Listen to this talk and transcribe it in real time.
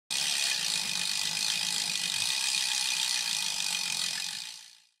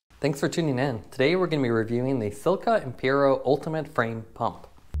Thanks for tuning in. Today we're going to be reviewing the Silca Impero Ultimate Frame Pump.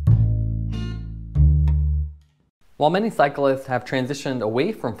 While many cyclists have transitioned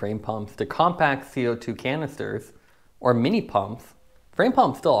away from frame pumps to compact CO2 canisters or mini pumps, frame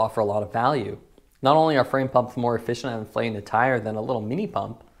pumps still offer a lot of value. Not only are frame pumps more efficient at inflating the tire than a little mini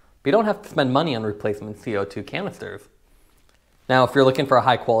pump, but you don't have to spend money on replacement CO2 canisters. Now, if you're looking for a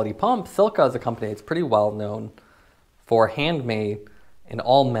high quality pump, Silca is a company that's pretty well known for handmade and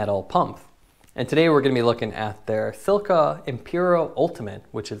all metal pumps. And today we're going to be looking at their Silca Impero Ultimate,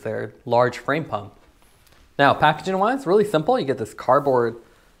 which is their large frame pump. Now, packaging wise, really simple. You get this cardboard,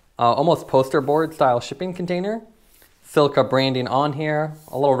 almost poster board style shipping container, Silca branding on here,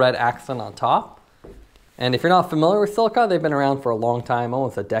 a little red accent on top. And if you're not familiar with Silca, they've been around for a long time,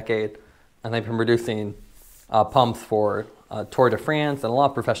 almost a decade, and they've been producing pumps for Tour de France and a lot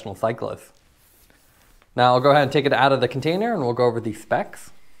of professional cyclists. Now I'll go ahead and take it out of the container and we'll go over the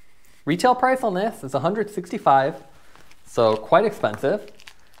specs. Retail price on this is $165, so quite expensive.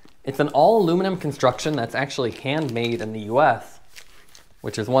 It's an all aluminum construction that's actually handmade in the US,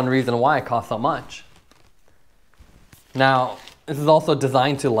 which is one reason why it costs so much. Now, this is also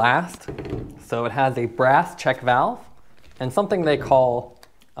designed to last, so it has a brass check valve and something they call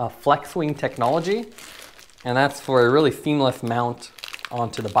FlexWing technology, and that's for a really seamless mount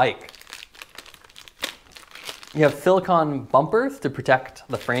onto the bike. You have silicone bumpers to protect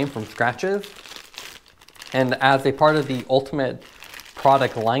the frame from scratches. And as a part of the Ultimate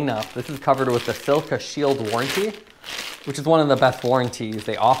product lineup, this is covered with the Silca Shield warranty, which is one of the best warranties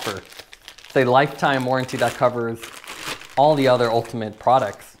they offer. It's a lifetime warranty that covers all the other Ultimate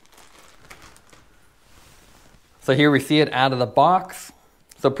products. So here we see it out of the box.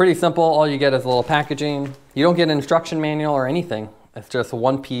 So pretty simple, all you get is a little packaging. You don't get an instruction manual or anything. It's just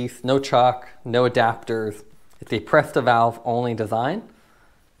one piece, no chuck, no adapters. It's a press to valve only design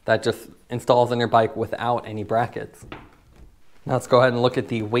that just installs on your bike without any brackets. Now let's go ahead and look at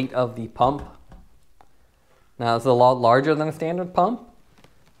the weight of the pump. Now it's a lot larger than a standard pump,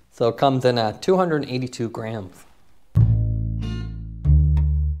 so it comes in at 282 grams.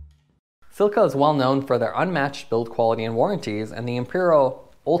 Silca is well known for their unmatched build quality and warranties, and the Impero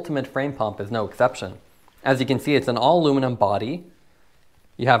Ultimate Frame Pump is no exception. As you can see, it's an all aluminum body.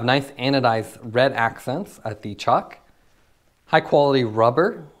 You have nice anodized red accents at the chuck, high quality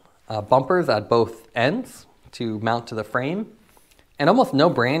rubber bumpers at both ends to mount to the frame, and almost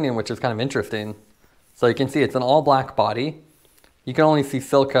no branding, which is kind of interesting. So you can see it's an all black body. You can only see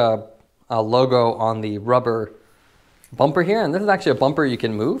Silca logo on the rubber bumper here, and this is actually a bumper you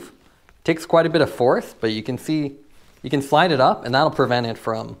can move. It takes quite a bit of force, but you can see you can slide it up and that'll prevent it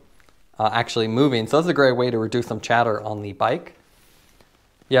from actually moving. So this is a great way to reduce some chatter on the bike.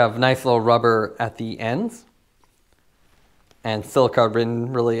 You have nice little rubber at the ends and Silca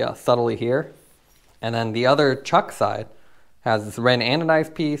written really subtly here. And then the other chuck side has this red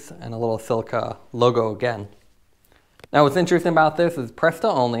anodized piece and a little Silca logo again. Now what's interesting about this is press to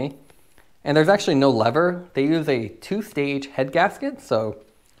only, and there's actually no lever. They use a 2-stage head gasket, so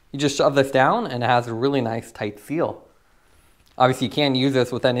you just shove this down and it has a really nice tight seal. Obviously you can't use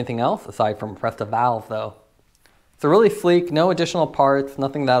this with anything else aside from press to valve though. So really sleek, no additional parts,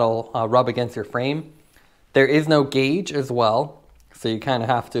 nothing that'll rub against your frame. There is no gauge as well, so you kind of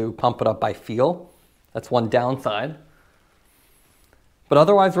have to pump it up by feel. That's one downside. But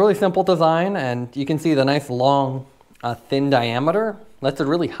otherwise, really simple design, and you can see the nice long, thin diameter lets it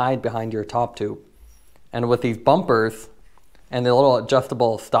really hide behind your top tube. And with these bumpers and the little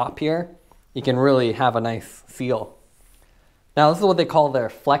adjustable stop here, you can really have a nice seal. Now this is what they call their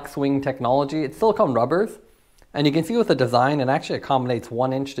FlexWing technology. It's silicone rubbers. And you can see with the design, it actually accommodates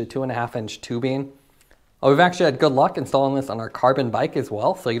 1-inch to 2.5-inch tubing. We've actually had good luck installing this on our carbon bike as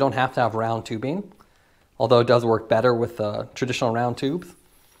well, so you don't have to have round tubing, although it does work better with traditional round tubes.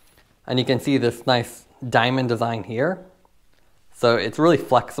 And you can see this nice diamond design here. So it's really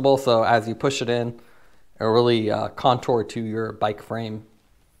flexible, so as you push it in, it'll really contour to your bike frame.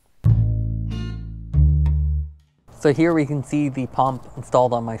 So here we can see the pump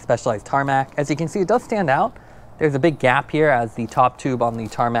installed on my Specialized tarmac. As you can see, it does stand out. There's a big gap here as the top tube on the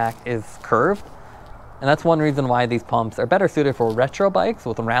tarmac is curved. And that's one reason why these pumps are better suited for retro bikes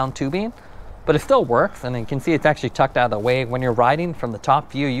with round tubing, but it still works. And you can see it's actually tucked out of the way. When you're riding from the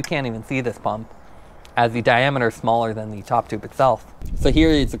top view, you can't even see this pump as the diameter is smaller than the top tube itself. So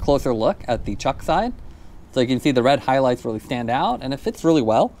here is a closer look at the chuck side. So you can see the red highlights really stand out and it fits really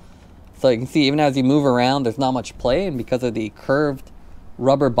well. So you can see even as you move around, there's not much play, and because of the curved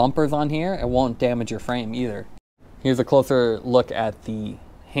rubber bumpers on here, it won't damage your frame either. Here's a closer look at the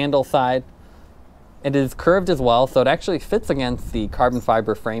handle side. It is curved as well, so it actually fits against the carbon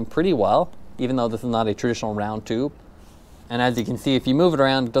fiber frame pretty well, even though this is not a traditional round tube. And as you can see, if you move it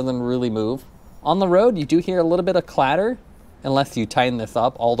around, it doesn't really move. On the road, you do hear a little bit of clatter, unless you tighten this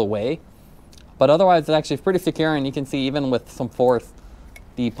up all the way. But otherwise, it's actually pretty secure, and you can see even with some force,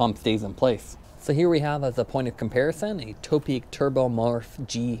 the pump stays in place. So here we have, as a point of comparison, a Topeak Turbo Morph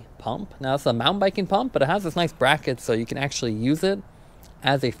G pump. Now it's a mountain biking pump, but it has this nice bracket so you can actually use it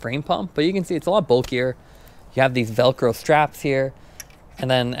as a frame pump. But you can see it's a lot bulkier. You have these Velcro straps here, and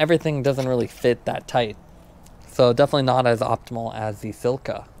then everything doesn't really fit that tight. So definitely not as optimal as the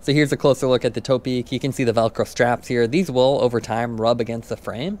Silca. So here's a closer look at the Topeak. You can see the Velcro straps here. These will, over time, rub against the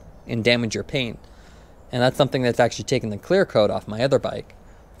frame and damage your paint. And that's something that's actually taken the clear coat off my other bike.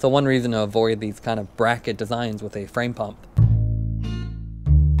 So one reason to avoid these kind of bracket designs with a frame pump.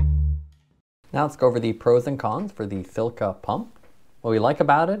 Now let's go over the pros and cons for the Silca pump. What we like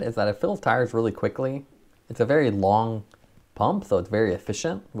about it is that it fills tires really quickly. It's a very long pump, so it's very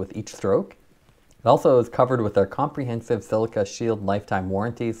efficient with each stroke. It also is covered with their comprehensive Silca Shield lifetime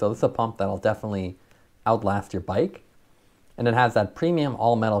warranty, so this is a pump that'll definitely outlast your bike. And it has that premium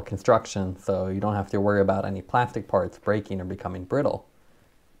all-metal construction, so you don't have to worry about any plastic parts breaking or becoming brittle.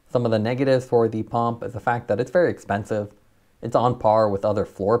 Some of the negatives for the pump is the fact that it's very expensive. It's on par with other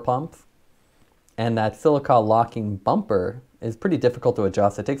floor pumps. And that silica locking bumper is pretty difficult to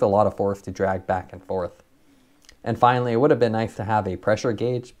adjust. It takes a lot of force to drag back and forth. And finally, it would have been nice to have a pressure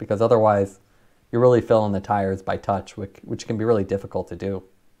gauge, because otherwise you're really filling the tires by touch, which can be really difficult to do.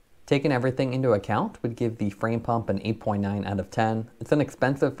 Taking everything into account would give the frame pump an 8.9 out of 10. It's an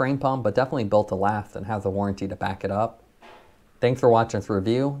expensive frame pump, but definitely built to last and has a warranty to back it up. Thanks for watching this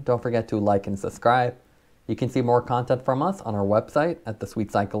review. Don't forget to like and subscribe. You can see more content from us on our website at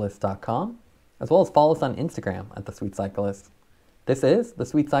thesweetcyclist.com, as well as follow us on Instagram at The Sweet Cyclist. This is The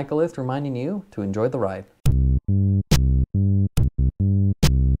Sweet Cyclist reminding you to enjoy the ride.